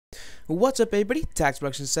What's up everybody, Tax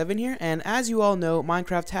Production 7 here, and as you all know,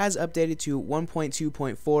 Minecraft has updated to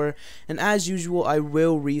 1.2.4, and as usual, I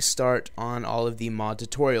will restart on all of the mod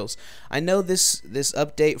tutorials. I know this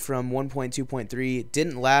update from 1.2.3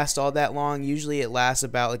 didn't last all that long. Usually it lasts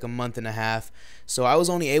about like a month and a half, so I was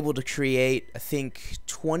only able to create, I think,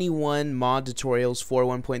 21 mod tutorials for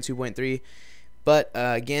 1.2.3, but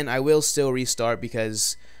again, I will still restart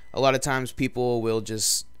because a lot of times people will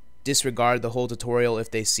just disregard the whole tutorial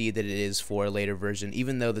if they see that it is for a later version,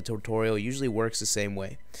 even though the tutorial usually works the same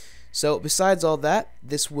way. So besides all that,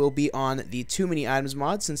 this will be on the Too Many Items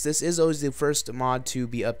mod, since this is always the first mod to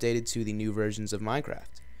be updated to the new versions of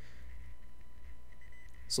Minecraft.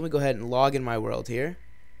 So let me go ahead and log in my world here,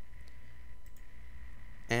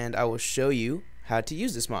 and I will show you how to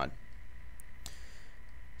use this mod.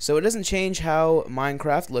 So it doesn't change how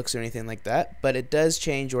Minecraft looks or anything like that, but it does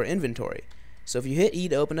change your inventory. So if you hit E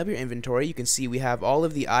to open up your inventory, you can see we have all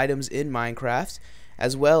of the items in Minecraft,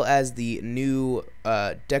 as well as the new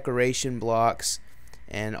decoration blocks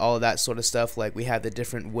and all of that sort of stuff. Like we have the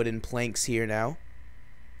different wooden planks here now,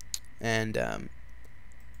 and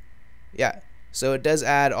yeah, so it does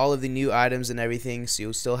add all of the new items and everything, so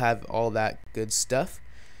you'll still have all that good stuff.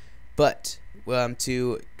 But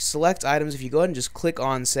to select items, if you go ahead and just click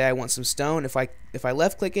on, say I want some stone, if I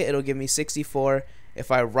left click it, it'll give me 64. If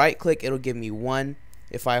I right click, it'll give me 1.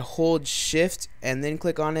 If I hold shift and then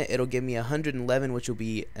click on it, it'll give me 111, which will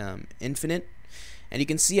be infinite. And you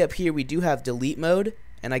can see up here we do have delete mode,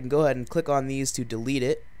 and I can go ahead and click on these to delete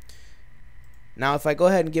it. Now if I go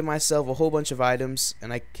ahead and give myself a whole bunch of items,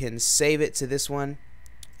 and I can save it to this one,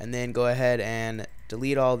 and then go ahead and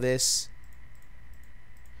delete all this,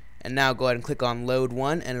 and now go ahead and click on load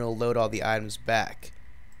one, and it'll load all the items back.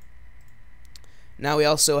 Now we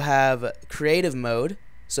also have creative mode.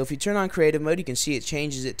 So if you turn on creative mode, you can see it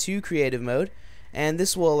changes it to creative mode, and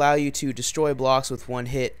this will allow you to destroy blocks with one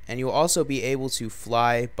hit, and you'll also be able to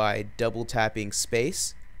fly by double tapping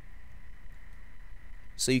space.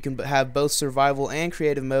 So you can have both survival and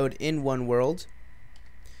creative mode in one world.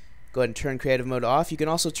 Go ahead and turn creative mode off. You can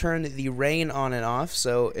also turn the rain on and off.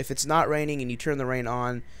 So if it's not raining and you turn the rain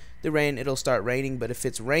on, it'll start raining, but if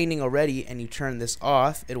it's raining already and you turn this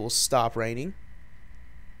off, it will stop raining.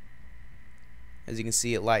 As you can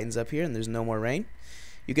see, it lightens up here and there's no more rain.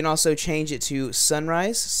 You can also change it to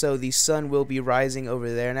sunrise, so the sun will be rising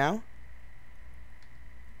over there now.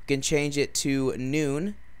 You can change it to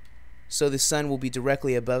noon, so the sun will be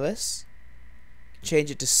directly above us. Change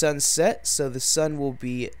it to sunset, so the sun will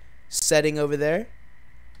be setting over there.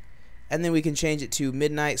 And then we can change it to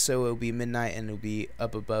midnight, so it will be midnight and it will be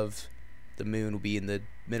up above the moon, will be in the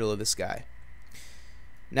middle of the sky.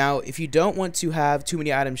 Now, if you don't want to have too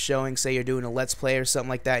many items showing, say you're doing a Let's Play or something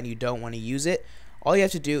like that and you don't want to use it, all you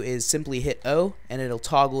have to do is simply hit O and it'll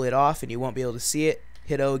toggle it off and you won't be able to see it.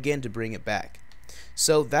 Hit O again to bring it back.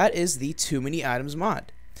 So that is the Too Many Items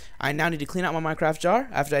mod. I now need to clean out my Minecraft jar.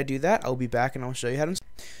 After I do that, I'll be back and I'll show you how to install.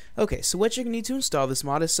 Okay, so what you're going to need to install this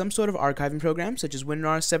mod is some sort of archiving program, such as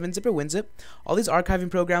WinRAR, 7-zip, or WinZip. All these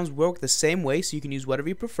archiving programs work the same way, so you can use whatever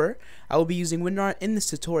you prefer. I will be using WinRAR in this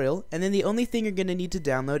tutorial, and then the only thing you're going to need to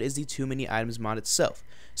download is the Too Many Items mod itself.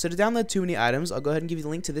 So to download Too Many Items, I'll go ahead and give you the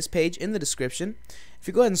link to this page in the description. If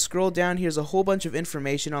you go ahead and scroll down, here's a whole bunch of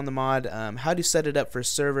information on the mod, how to set it up for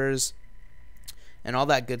servers, and all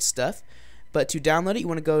that good stuff. But to download it, you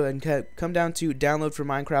want to go and come down to Download for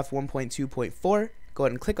Minecraft 1.2.4. Go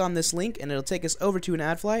ahead and click on this link, and it'll take us over to an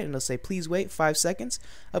ad flight, and it'll say please wait 5 seconds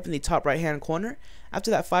up in the top right hand corner. After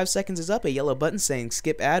that 5 seconds is up, a yellow button saying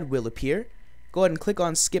skip ad will appear. Go ahead and click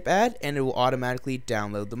on skip ad, and it will automatically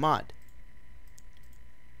download the mod.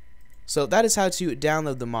 So that is how to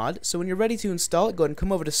download the mod. So when you're ready to install it, go ahead and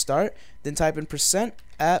come over to start, then type in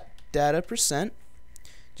 %app-data%,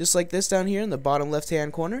 just like this down here in the bottom left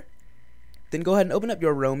hand corner. Then go ahead and open up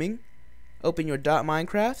your roaming, open your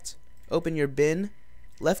 .minecraft, open your bin,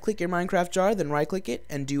 left click your Minecraft jar, then right click it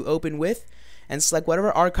and do open with, and select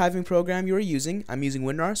whatever archiving program you are using. I'm using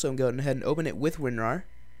WinRAR, so I'm going ahead and open it with WinRAR.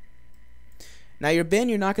 Now your bin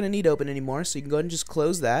you're not going to need open anymore, so you can go ahead and just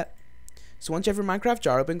close that. So once you have your Minecraft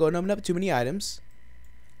jar open, go ahead and open up Too Many Items,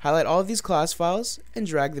 highlight all of these class files and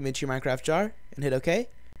drag them into your Minecraft jar and hit OK.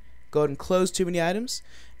 Go ahead and close Too Many Items.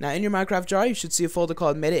 Now in your Minecraft jar you should see a folder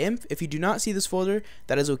called MetaInf. If you do not see this folder,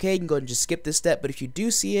 that is okay, you can go ahead and just skip this step, but if you do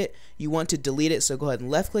see it, you want to delete it, so go ahead and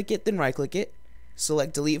left click it, then right click it,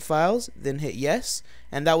 select delete files, then hit yes,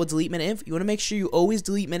 and that will delete MetaInf. You want to make sure you always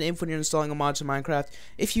delete MetaInf when you're installing a mod to Minecraft.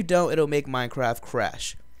 If you don't, it'll make Minecraft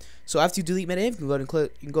crash. So after you delete MetaInf, you can go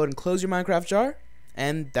ahead and close your Minecraft jar,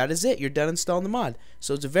 And that is it. You're done installing the mod.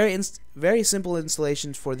 So it's a very simple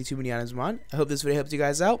installation for the Too Many Items mod. I hope this video helped you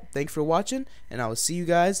guys out. Thanks for watching, and I will see you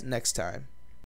guys next time.